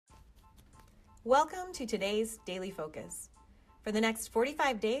Welcome to today's Daily Focus. For the next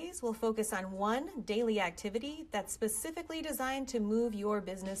 45 days, we'll focus on one daily activity that's specifically designed to move your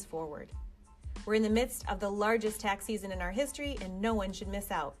business forward. We're in the midst of the largest tax season in our history, and no one should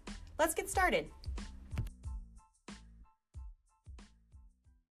miss out. Let's get started.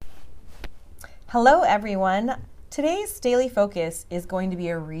 Hello, everyone. Today's Daily Focus is going to be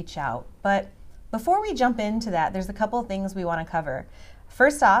a reach out, but before we jump into that, there's a couple of things we want to cover.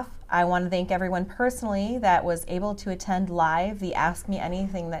 First off, I want to thank everyone personally that was able to attend live the Ask Me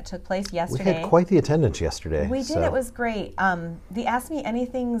Anything that took place yesterday. We had quite the attendance yesterday. We did. It was great. The Ask Me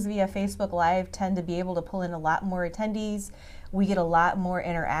Anythings via Facebook Live tend to be able to pull in a lot more attendees. We get a lot more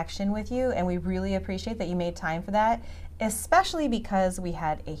interaction with you, and we really appreciate that you made time for that, especially because we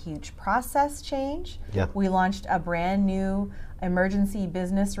had a huge process change. Yeah. We launched a brand new emergency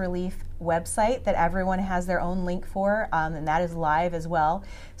business relief website that everyone has their own link for, and that is live as well.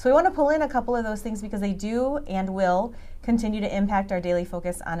 So we want to pull in a couple of those things because they do and will continue to impact our daily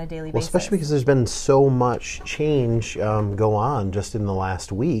focus on a daily basis. Especially because there's been so much change go on just in the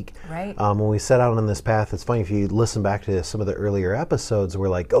last week. Right. When we set out on this path, it's funny if you listen back to some of the earlier episodes, we're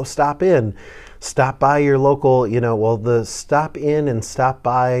like, go stop by your local, the stop in and stop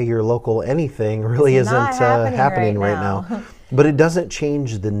by your local anything really isn't happening right now. But it doesn't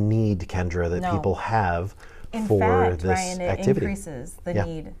change the need, Kendra, that people have for this Ryan, it activity. Increases the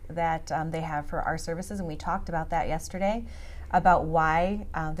need that they have for our services, and we talked about that yesterday, about why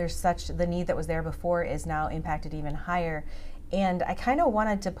the need that was there before is now impacted even higher. And I kind of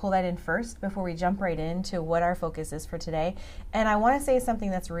wanted to pull that in first before we jump right into what our focus is for today. And I want to say something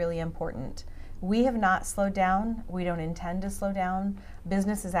that's really important. We have not slowed down. We don't intend to slow down.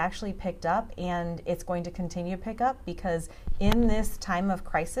 Business has actually picked up, and it's going to continue to pick up because in this time of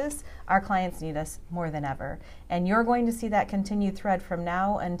crisis, our clients need us more than ever. And you're going to see that continued thread from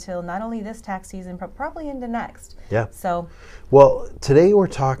now until not only this tax season, but probably into next. Yeah. So, well, today we're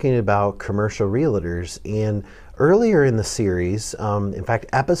talking about commercial realtors, and earlier in the series, in fact,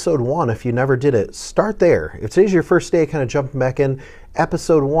 episode 1, if you never did it, start there. If today's your first day kind of jumping back in,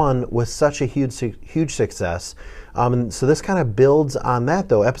 episode 1 was such a huge success. And so this kind of builds on that,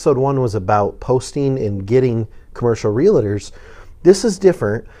 though. Episode 1 was about posting and getting commercial realtors. This is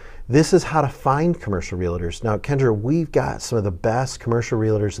different. This is how to find commercial realtors. Now, Kendra, we've got some of the best commercial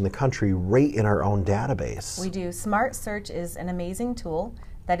realtors in the country right in our own database. We do. Smart Search is an amazing tool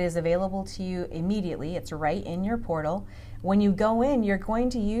that is available to you immediately. It's right in your portal. When you go in, you're going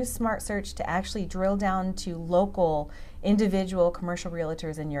to use Smart Search to actually drill down to local, individual commercial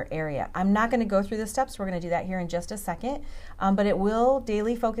realtors in your area. I'm not going to go through the steps. We're going to do that here in just a second. But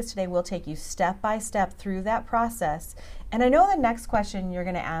Daily Focus today will take you step by step through that process. And I know the next question you're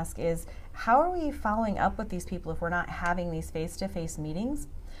going to ask is, how are we following up with these people if we're not having these face-to-face meetings?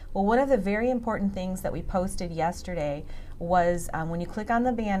 Well, one of the very important things that we posted yesterday was when you click on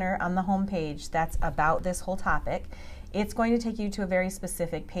the banner on the homepage that's about this whole topic, it's going to take you to a very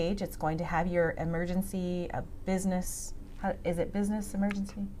specific page. It's going to have your emergency business. Business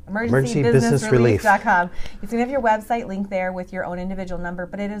emergency? Emergencybusinessrelief.com. It's going to have your website link there with your own individual number,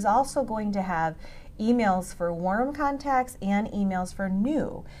 but it is also going to have emails for warm contacts and emails for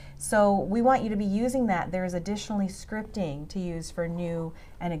new. So we want you to be using that. There is additionally scripting to use for new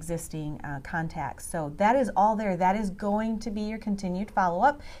and existing contacts. So that is all there. That is going to be your continued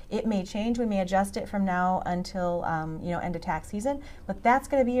follow-up. It may change. We may adjust it from now until end of tax season, but that's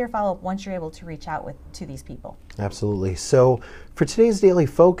going to be your follow-up once you're able to reach out to these people. Absolutely. So for today's Daily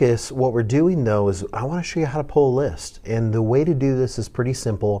Focus, what we're doing, though, is I want to show you how to pull a list. And the way to do this is pretty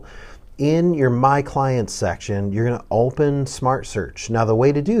simple. In your My Clients section, you're going to open Smart Search. Now, the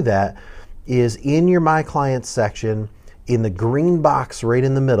way to do that is in your My Clients section, in the green box right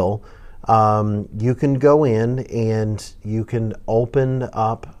in the middle, you can go in and you can open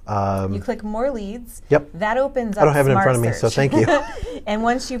up. You click More Leads. Yep. That opens up I don't have it in Smart front of me, Search. so thank you. And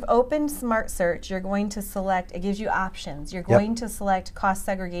once you've opened Smart Search, you're going to select, it gives you options. You're going to select cost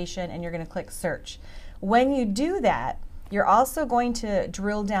segregation and you're going to click Search. When you do that, you're also going to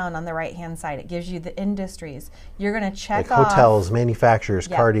drill down on the right-hand side. It gives you the industries. You're going to check off hotels, manufacturers,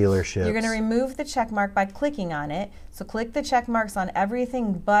 car dealerships. You're going to remove the check mark by clicking on it. So click the check marks on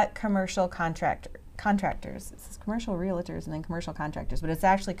everything but commercial contractors. It says commercial realtors and then commercial contractors, but it's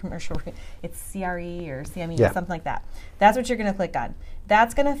actually commercial. It's CRE or CME, something like that. That's what you're going to click on.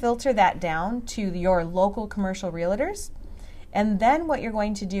 That's going to filter that down to your local commercial realtors. And then what you're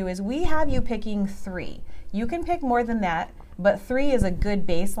going to do is we have you picking 3. You can pick more than that, but 3 is a good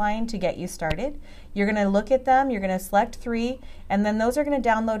baseline to get you started. You're going to look at them, you're going to select 3, and then those are going to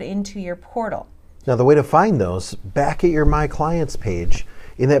download into your portal. Now, the way to find those, back at your My Clients page,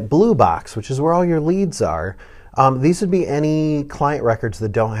 In that blue box, which is where all your leads are, these would be any client records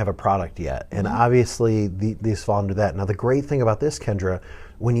that don't have a product yet. And obviously, these fall under that. Now, the great thing about this, Kendra,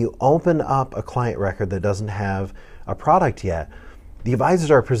 when you open up a client record that doesn't have a product yet, the advisors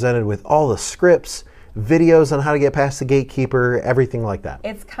are presented with all the scripts, videos on how to get past the gatekeeper, everything like that.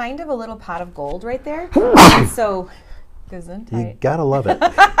 It's kind of a little pot of gold right there. And so, you gotta love it.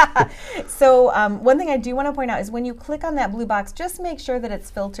 So one thing I do want to point out is when you click on that blue box, just make sure that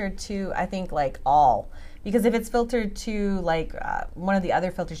it's filtered to, I think, like all. Because if it's filtered to like one of the other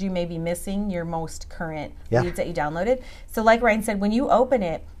filters, you may be missing your most current leads that you downloaded. So like Ryan said, when you open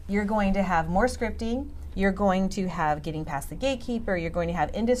it, you're going to have more scripting. You're going to have getting past the gatekeeper. You're going to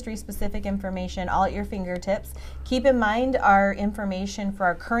have industry-specific information all at your fingertips. Keep in mind our information for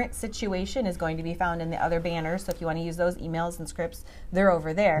our current situation is going to be found in the other banners. So if you want to use those emails and scripts, they're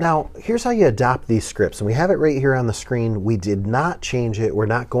over there. Now, here's how you adopt these scripts. And we have it right here on the screen. We did not change it. We're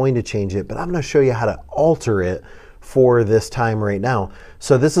not going to change it. But I'm going to show you how to alter it for this time right now.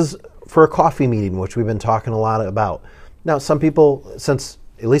 So this is for a coffee meeting, which we've been talking a lot about. Now, some people, since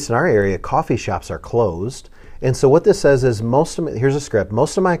at least in our area, coffee shops are closed. And so what this says is here's a script.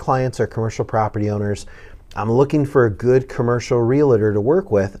 Most of my clients are commercial property owners. I'm looking for a good commercial realtor to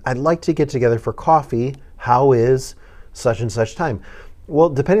work with. I'd like to get together for coffee. How is such and such time? Well,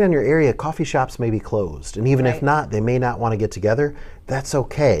 depending on your area, coffee shops may be closed. And even if not, they may not want to get together. That's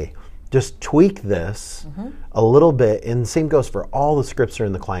okay. Just tweak this a little bit. And the same goes for all the scripts that are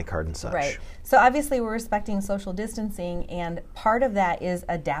in the client card and such. Right. So obviously we're respecting social distancing, and part of that is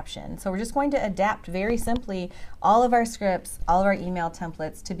adaption. So we're just going to adapt very simply all of our scripts, all of our email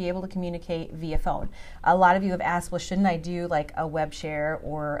templates to be able to communicate via phone. A lot of you have asked, well, shouldn't I do like a web share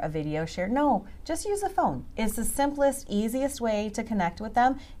or a video share? No, just use a phone. It's the simplest, easiest way to connect with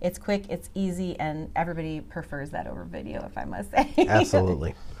them. It's quick, it's easy, and everybody prefers that over video, if I must say.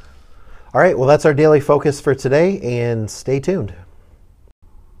 Absolutely. All right, well, that's our daily focus for today, and stay tuned.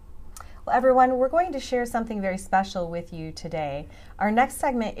 Well, everyone, we're going to share something very special with you today. Our next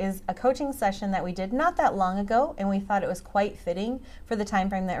segment is a coaching session that we did not that long ago, and we thought it was quite fitting for the time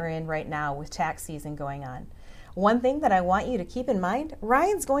frame that we're in right now with tax season going on. One thing that I want you to keep in mind,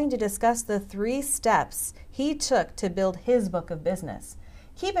 Ryan's going to discuss the 3 steps he took to build his book of business.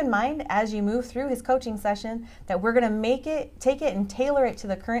 Keep in mind as you move through his coaching session that we're going to take it and tailor it to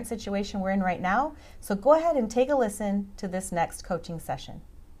the current situation we're in right now. So go ahead and take a listen to this next coaching session.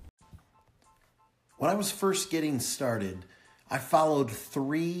 When I was first getting started, I followed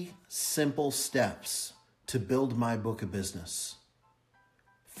 3 simple steps to build my book of business.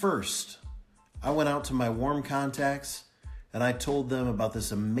 First, I went out to my warm contacts and I told them about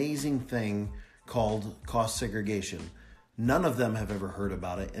this amazing thing called cost segregation. None of them have ever heard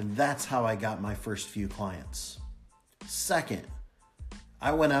about it, and that's how I got my first few clients. Second,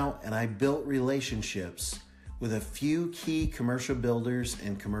 I went out and I built relationships with a few key commercial builders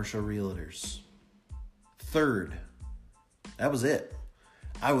and commercial realtors. Third, that was it.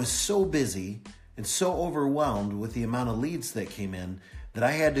 I was so busy and so overwhelmed with the amount of leads that came in that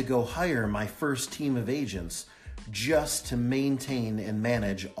I had to go hire my first team of agents just to maintain and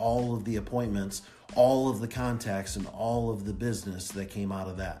manage all of the appointments, all of the contacts, and all of the business that came out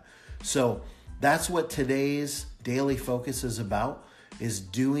of that. So that's what today's daily focus is about, is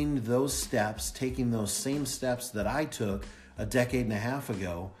doing those steps, taking those same steps that I took a decade and a half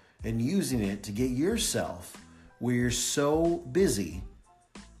ago and using it to get yourself where you're so busy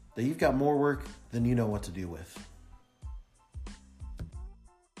that you've got more work than you know what to do with.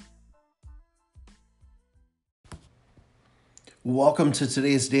 Welcome to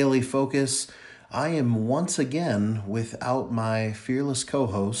today's Daily Focus. I am once again without my fearless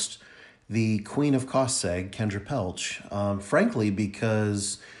co-host, the Queen of Cost Seg, Kendra Pelch. Frankly,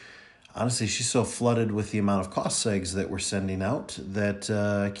 because honestly, she's so flooded with the amount of cost segs that we're sending out that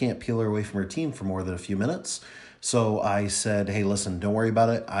I can't peel her away from her team for more than a few minutes. So I said, hey, listen, don't worry about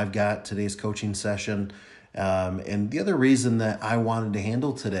it. I've got today's coaching session. And the other reason that I wanted to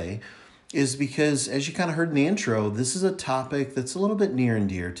handle today is because, as you kind of heard in the intro, this is a topic that's a little bit near and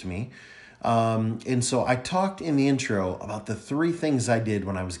dear to me. And so I talked in the intro about the 3 things I did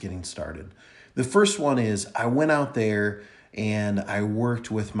when I was getting started. The first one is I went out there and I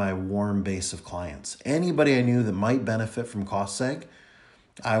worked with my warm base of clients. Anybody I knew that might benefit from cost seg,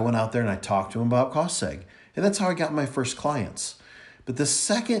 I went out there and I talked to them about cost seg. And that's how I got my first clients. But the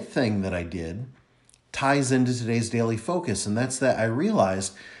second thing that I did ties into today's daily focus, and that's that I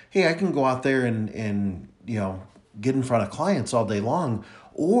realized, hey, I can go out there and get in front of clients all day long,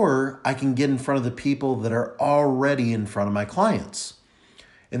 or I can get in front of the people that are already in front of my clients.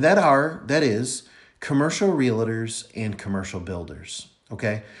 And that is commercial realtors and commercial builders.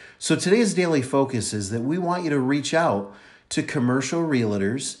 Okay, so today's daily focus is that we want you to reach out to commercial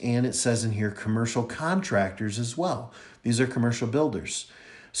realtors, and it says in here commercial contractors as well. These are commercial builders.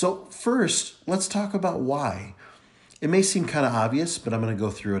 So first, let's talk about why. It may seem kind of obvious, but I'm going to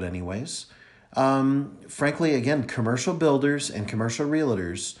go through it anyways. Frankly, again, commercial builders and commercial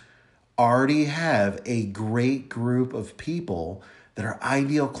realtors already have a great group of people that are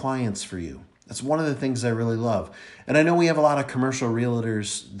ideal clients for you. That's one of the things I really love. And I know we have a lot of commercial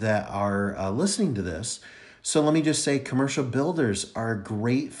realtors that are listening to this. So let me just say commercial builders are a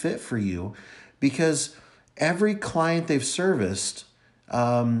great fit for you because every client they've serviced,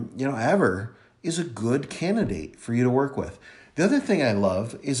 ever is a good candidate for you to work with. The other thing I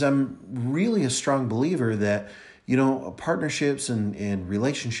love is I'm really a strong believer that, partnerships and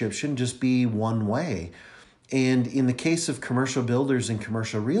relationships shouldn't just be one way. And in the case of commercial builders and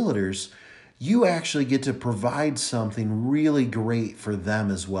commercial realtors, you actually get to provide something really great for them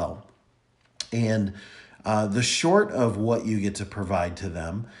as well. And the short of what you get to provide to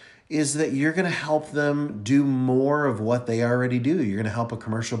them is that you're going to help them do more of what they already do. You're going to help a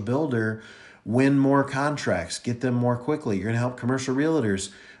commercial builder win more contracts, get them more quickly. You're going to help commercial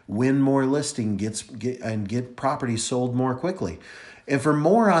realtors win more listing, get properties sold more quickly. And for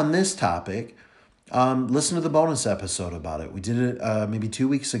more on this topic, listen to the bonus episode about it. We did it maybe 2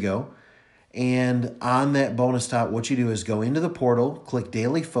 weeks ago. And on that bonus topic, what you do is go into the portal, click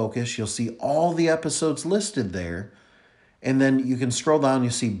Daily Focus. You'll see all the episodes listed there. And then you can scroll down,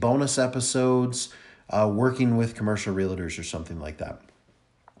 you'll see bonus episodes, working with commercial realtors or something like that.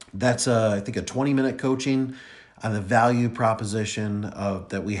 That's, I think, a 20-minute coaching on the value proposition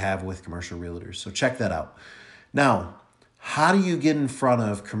that we have with commercial realtors. So check that out. Now, how do you get in front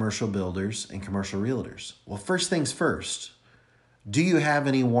of commercial builders and commercial realtors? Well, first things first, do you have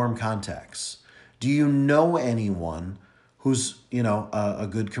any warm contacts? Do you know anyone who's, a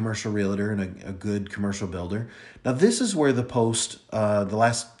good commercial realtor and a good commercial builder? Now, this is where the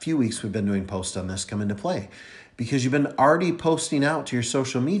last few weeks we've been doing posts on this come into play. Because you've been already posting out to your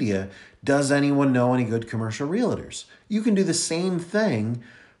social media, does anyone know any good commercial realtors? You can do the same thing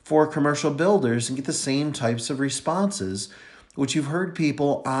for commercial builders and get the same types of responses, which you've heard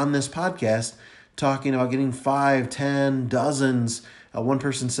people on this podcast talking about getting 5, 10, dozens. One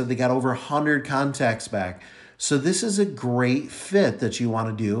person said they got over 100 contacts back. So this is a great fit that you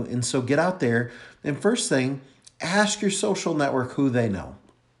want to do. And so get out there. And first thing, ask your social network who they know.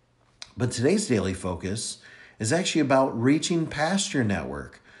 But today's daily focus is actually about reaching past your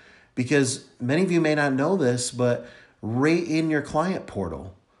network. Because many of you may not know this, but right in your client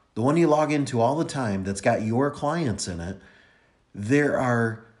portal, the one you log into all the time that's got your clients in it, there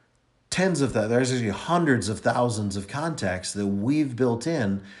are there's actually hundreds of thousands of contacts that we've built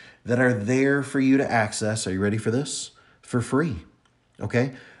in that are there for you to access. Are you ready for this? For free.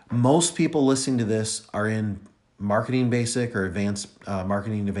 Okay. Most people listening to this are in Marketing Basic or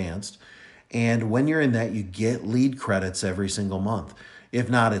Marketing Advanced. And when you're in that, you get lead credits every single month. If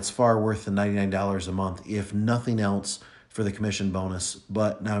not, it's far worth the $99 a month, if nothing else, for the commission bonus.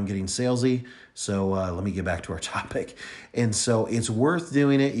 But now I'm getting salesy, so let me get back to our topic. And so it's worth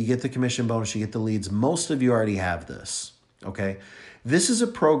doing it. You get the commission bonus, you get the leads. Most of you already have this, okay? This is a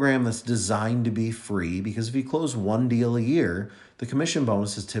program that's designed to be free because if you close one deal a year, the commission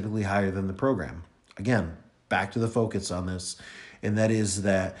bonus is typically higher than the program. Again, back to the focus on this, and that is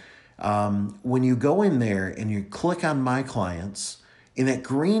that when you go in there and you click on My Clients, in that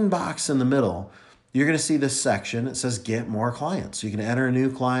green box in the middle, you're going to see this section. It says Get More Clients. So you can enter a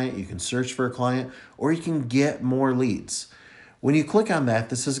new client, you can search for a client, or you can get more leads. When you click on that,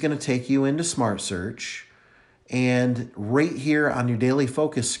 this is going to take you into Smart Search. And right here on your daily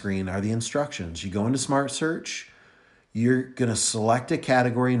focus screen are the instructions. You go into Smart Search, you're going to select a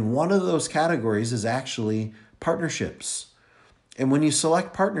category, and one of those categories is actually partnerships. And when you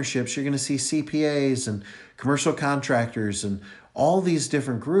select partnerships, you're going to see CPAs and commercial contractors and all these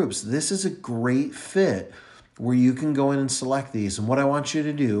different groups. This is a great fit where you can go in and select these. And what I want you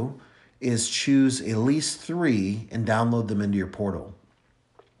to do is choose at least 3 and download them into your portal.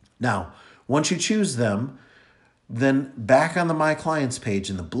 Now, once you choose them, then back on the My Clients page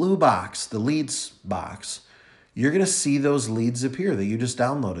in the blue box, the leads box, you're going to see those leads appear that you just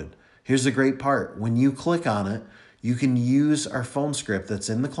downloaded. Here's the great part. When you click on it, you can use our phone script that's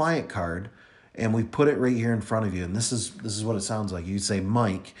in the client card, and we put it right here in front of you. And this is what it sounds like. You say,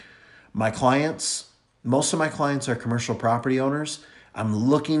 Mike, most of my clients are commercial property owners. I'm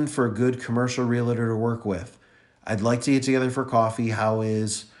looking for a good commercial realtor to work with. I'd like to get together for coffee. How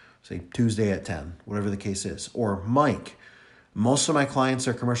is, say, Tuesday at 10, whatever the case is. Or Mike, most of my clients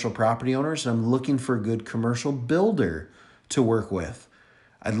are commercial property owners, and I'm looking for a good commercial builder to work with.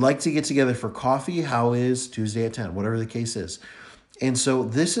 I'd like to get together for coffee. How is Tuesday at 10? Whatever the case is. And so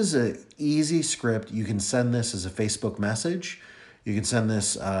this is an easy script. You can send this as a Facebook message. You can send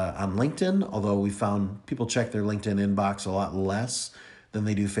this on LinkedIn, although we found people check their LinkedIn inbox a lot less than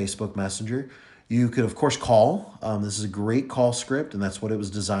they do Facebook Messenger. You could, of course, call. This is a great call script, and that's what it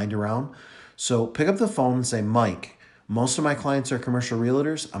was designed around. So pick up the phone and say, Mike, most of my clients are commercial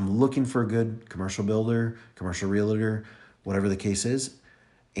realtors. I'm looking for a good commercial builder, commercial realtor, whatever the case is.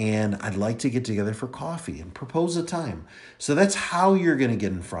 And I'd like to get together for coffee, and propose a time. So that's how you're going to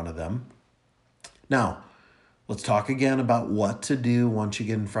get in front of them. Now, let's talk again about what to do once you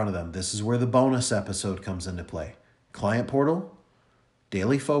get in front of them. This is where the bonus episode comes into play. Client portal,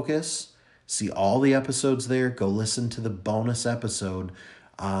 daily focus, see all the episodes there. Go listen to the bonus episode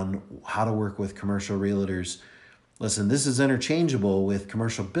on how to work with commercial realtors. Listen, this is interchangeable with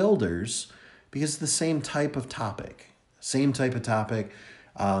commercial builders because it's the same type of topic. Same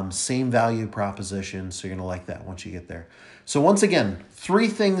value proposition. So you're going to like that once you get there. So once again, 3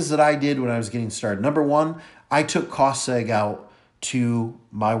 things that I did when I was getting started. Number 1, I took cost seg out to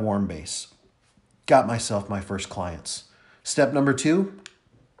my warm base. Got myself my first clients. Step number 2,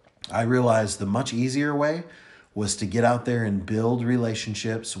 I realized the much easier way was to get out there and build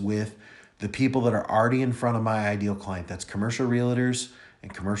relationships with the people that are already in front of my ideal client. That's commercial realtors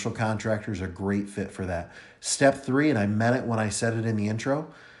and commercial contractors are a great fit for that. Step 3, and I meant it when I said it in the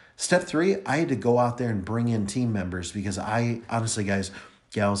intro. Step 3, I had to go out there and bring in team members because I, honestly, guys,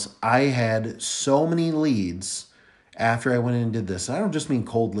 gals, I had so many leads after I went in and did this. I don't just mean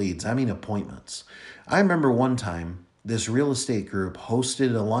cold leads, I mean appointments. I remember one time this real estate group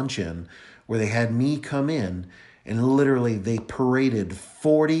hosted a luncheon where they had me come in and literally they paraded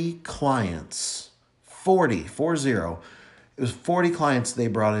 40 clients, 40. It was 40 clients they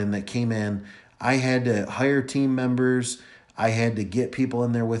brought in that came in. I had to hire team members. I had to get people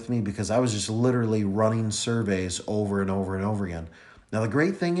in there with me because I was just literally running surveys over and over and over again. Now, the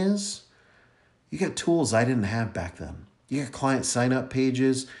great thing is you got tools I didn't have back then. You got client sign-up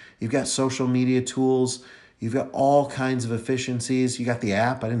pages. You've got social media tools. You've got all kinds of efficiencies. You got the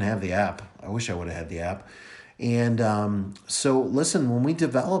app. I didn't have the app. I wish I would have had the app. And so listen, when we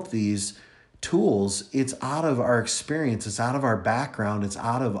develop these tools, it's out of our experience. It's out of our background. It's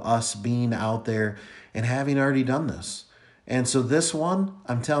out of us being out there and having already done this. And so this one,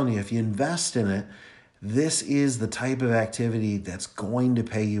 I'm telling you, if you invest in it, this is the type of activity that's going to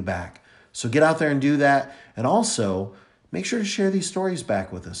pay you back. So get out there and do that. And also make sure to share these stories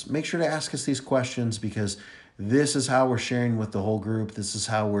back with us. Make sure to ask us these questions because this is how we're sharing with the whole group. This is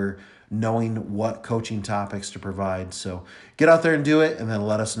how we're knowing what coaching topics to provide. So get out there and do it and then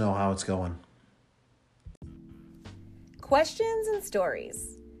let us know how it's going. Questions and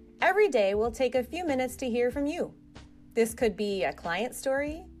stories. Every day we'll take a few minutes to hear from you. This could be a client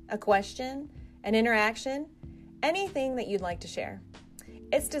story, a question, an interaction, anything that you'd like to share.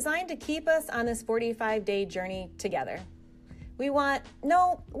 It's designed to keep us on this 45-day journey together. We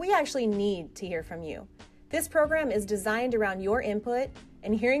actually need to hear from you. This program is designed around your input,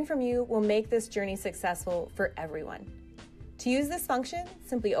 and hearing from you will make this journey successful for everyone. To use this function,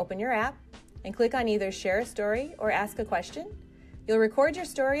 simply open your app and click on either Share a Story or Ask a Question. You'll record your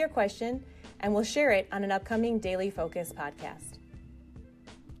story or question, and we'll share it on an upcoming Daily Focus podcast.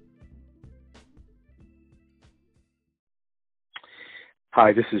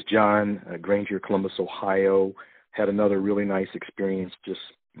 Hi, this is John Granger, Columbus, Ohio. Had another really nice experience just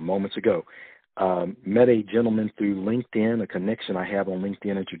moments ago. Met a gentleman through LinkedIn, a connection I have on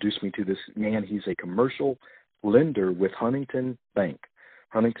LinkedIn introduced me to this man. He's a commercial lender with Huntington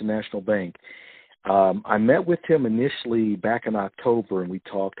National Bank. I met with him initially back in October, and we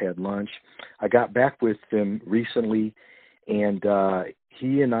talked, had lunch. I got back with him recently, and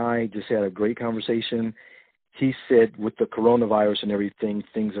he and I just had a great conversation. He said with the coronavirus and everything,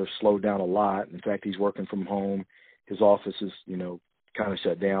 things are slowed down a lot. In fact, he's working from home. His office is, kind of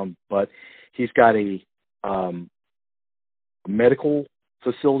shut down, but he's got a medical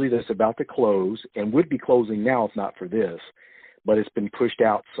facility that's about to close and would be closing now if not for this, but it's been pushed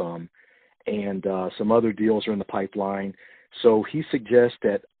out some, and some other deals are in the pipeline. So he suggests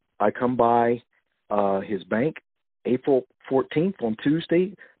that I come by his bank April 14th on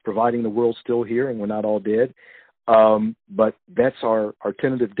Tuesday, providing the world's still here and we're not all dead. But that's our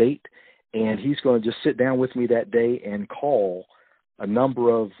tentative date, and he's going to just sit down with me that day and call a number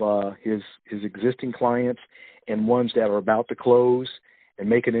of his existing clients and ones that are about to close and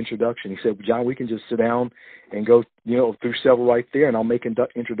make an introduction. He said, John, we can just sit down and go, through several right there, and I'll make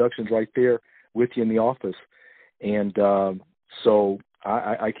introductions right there with you in the office. And so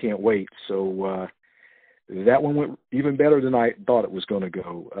I can't wait. So that one went even better than I thought it was going to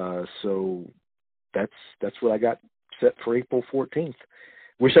go. So that's what I got set for April 14th.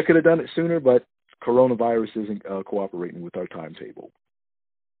 Wish I could have done it sooner, but coronavirus isn't cooperating with our timetable.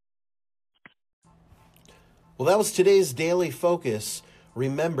 Well, that was today's Daily Focus.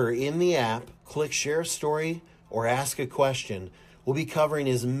 Remember, in the app, click Share a Story or Ask a Question. We'll be covering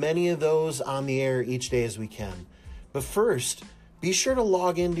as many of those on the air each day as we can. But first, be sure to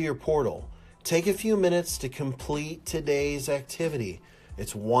log into your portal. Take a few minutes to complete today's activity.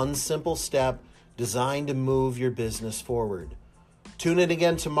 It's one simple step designed to move your business forward. Tune in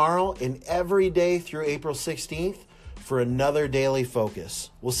again tomorrow and every day through April 16th for another Daily Focus.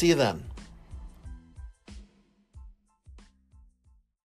 We'll see you then.